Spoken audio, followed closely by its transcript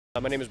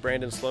My name is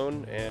Brandon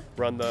Sloan and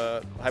run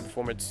the high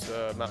performance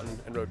mountain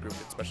and road group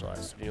at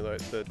Specialized. You know,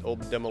 the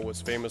old demo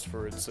was famous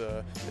for its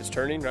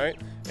turning,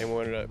 right? And we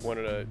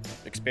wanted to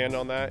expand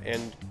on that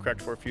and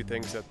correct for a few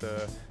things that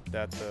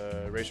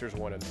the racers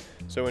wanted.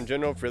 So in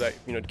general, for that,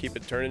 you know, to keep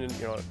it turning,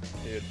 you know,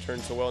 it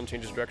turns so well and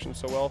changes direction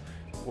so well,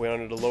 we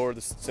wanted to lower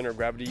the center of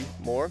gravity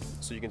more.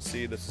 So you can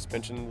see the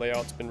suspension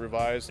layout's been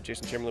revised.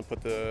 Jason Chamberlain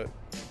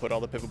put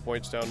all the pivot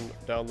points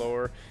down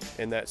lower.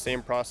 In that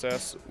same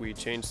process, we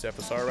changed the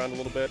FSR around a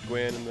little bit.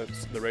 Gwen and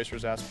the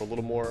racers asked for a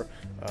little more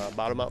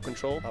bottom out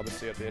control,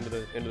 obviously at the end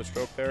of the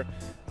stroke there,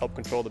 help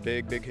control the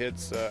big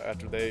hits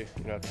after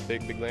after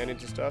big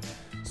landings and stuff.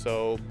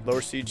 So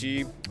lower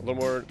CG, a little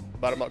more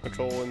bottom out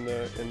control in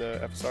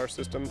the FSR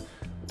system.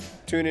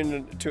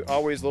 Tuning to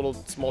always little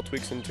small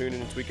tweaks in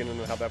tuning and tweaking and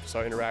how the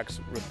FSR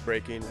interacts with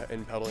braking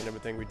and pedaling and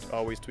everything. We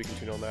always tweak and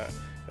tune on that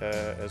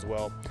as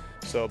well.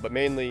 So, but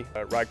mainly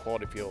ride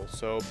quality feel.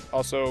 So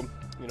also,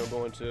 you know,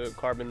 going to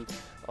carbon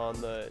on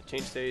the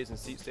chain stays and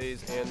seat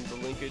stays and the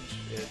linkage.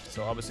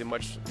 So obviously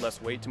much less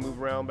weight to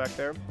move around back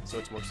there. So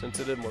it's more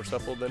sensitive, more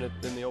supple than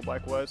the old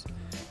bike was.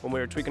 When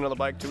we were tweaking on the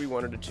bike too, we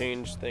wanted to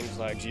change things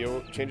like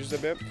geo changes a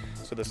bit.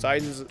 So the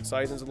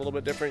sizing's a little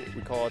bit different.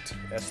 We call it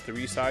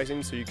S3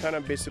 sizing. So you kind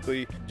of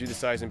basically do the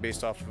sizing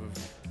based off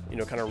of, you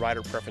know, kind of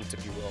rider preference,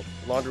 if you will.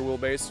 Longer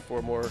wheelbase for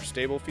a more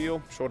stable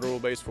feel, shorter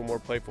wheelbase for more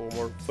playful,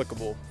 more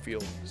flickable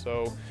feel.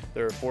 So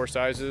there are 4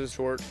 sizes: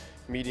 short,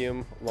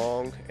 medium,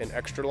 long, and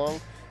extra long.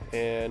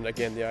 And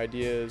again, the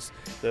idea is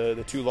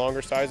the 2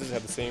 longer sizes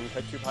have the same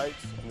head tube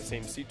heights and the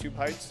same seat tube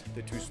heights.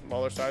 The 2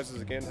 smaller sizes,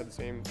 again, have the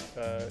same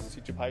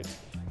seat tube heights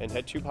and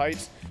head tube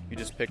heights. You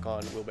just pick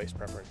on wheelbase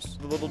preference.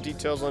 The little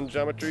details on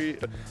geometry,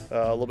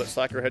 a little bit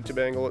slacker head tube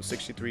angle at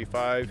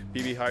 63.5.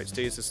 BB height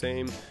stays the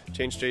same.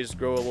 Chain stays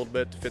grow a little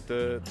bit to fit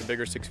the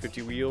bigger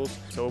 650 wheels.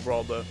 So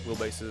overall, the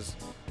wheelbase is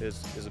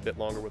a bit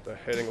longer with the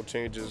head angle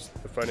changes,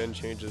 the front end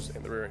changes,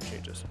 and the rear end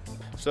changes.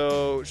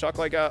 So shock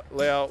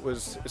layout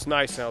it's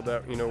nice now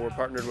that, you know, we're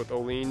partnered with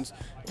Öhlins.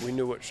 We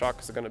knew what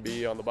shocks are going to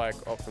be on the bike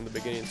all from the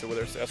beginning. So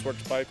whether it's the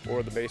S-Works bike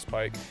or the base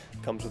bike,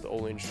 comes with the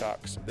Öhlins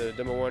shocks. The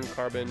Demo 1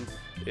 Carbon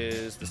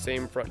is the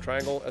same front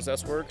triangle as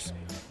S-Works,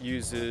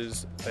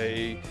 uses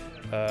a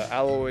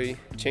alloy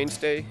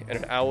chainstay and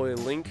an alloy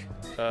link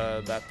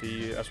that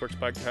the S-Works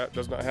bike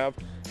does not have,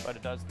 but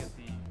it does get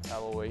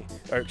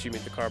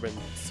the carbon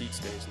seat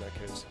stays in that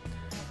case.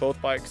 Both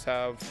bikes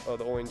have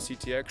the Öhlins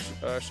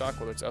CTX shock,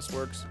 whether it's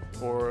S-Works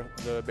or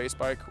the base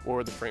bike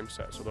or the frame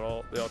set.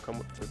 So they all come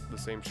with the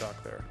same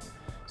shock there.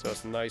 So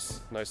it's a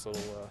nice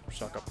little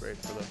shock upgrade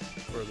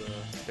for the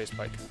base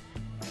bike.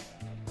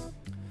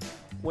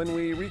 When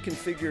we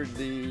reconfigured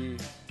the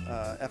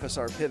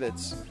FSR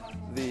pivots,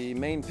 the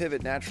main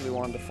pivot naturally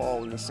wanted to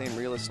fall in the same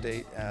real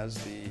estate as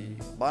the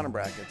bottom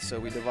brackets. So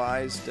we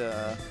devised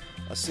a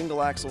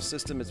single axle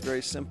system. It's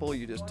very simple.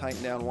 You just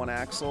tighten down one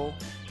axle,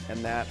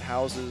 and that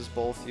houses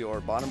both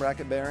your bottom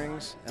bracket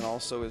bearings and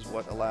also is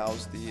what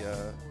allows the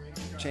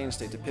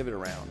chainstay to pivot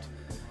around.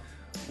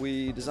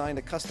 We designed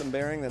a custom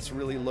bearing that's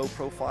really low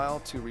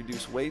profile to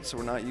reduce weight, so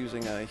we're not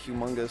using a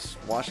humongous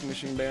washing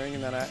machine bearing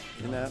in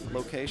that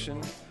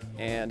location.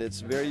 And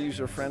it's very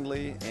user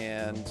friendly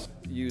and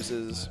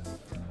uses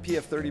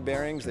PF30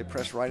 bearings. They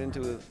press right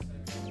into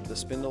the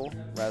spindle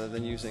rather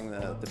than using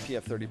the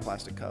PF30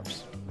 plastic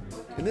cups.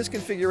 In this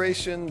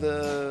configuration,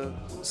 the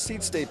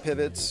seat stay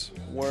pivots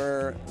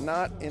were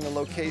not in a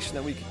location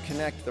that we could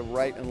connect the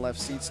right and left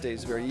seat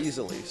stays very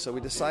easily. So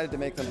we decided to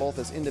make them both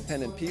as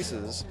independent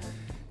pieces.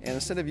 And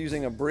instead of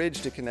using a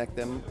bridge to connect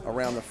them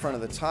around the front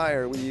of the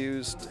tire, we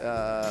used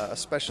a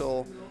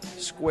special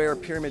square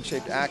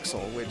pyramid-shaped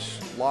axle which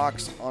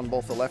locks on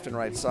both the left and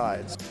right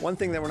sides. One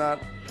thing that we're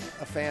not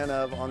a fan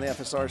of on the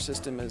FSR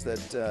system is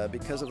that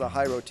because of the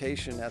high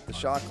rotation at the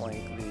shock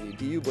link, the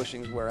DU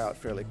bushings wear out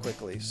fairly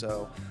quickly.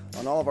 So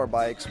on all of our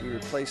bikes, we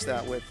replace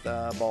that with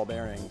ball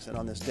bearings. And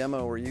on this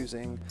demo, we're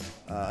using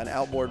an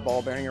outboard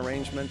ball bearing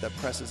arrangement that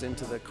presses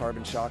into the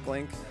carbon shock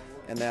link,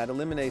 and that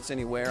eliminates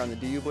any wear on the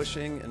DU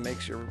bushing and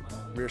makes your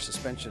rear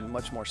suspension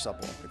much more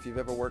supple. If you've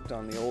ever worked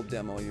on the old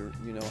demo, you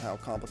know how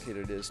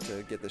complicated it is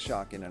to get the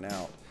shock in and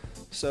out.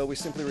 So we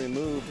simply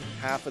removed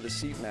half of the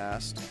seat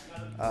mast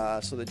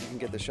so that you can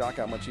get the shock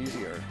out much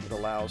easier. It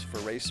allows for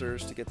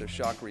racers to get their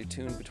shock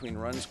retuned between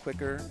runs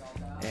quicker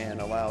and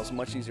allows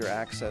much easier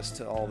access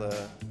to all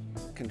the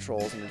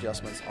controls and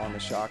adjustments on the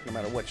shock, no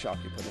matter what shock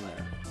you put in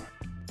there.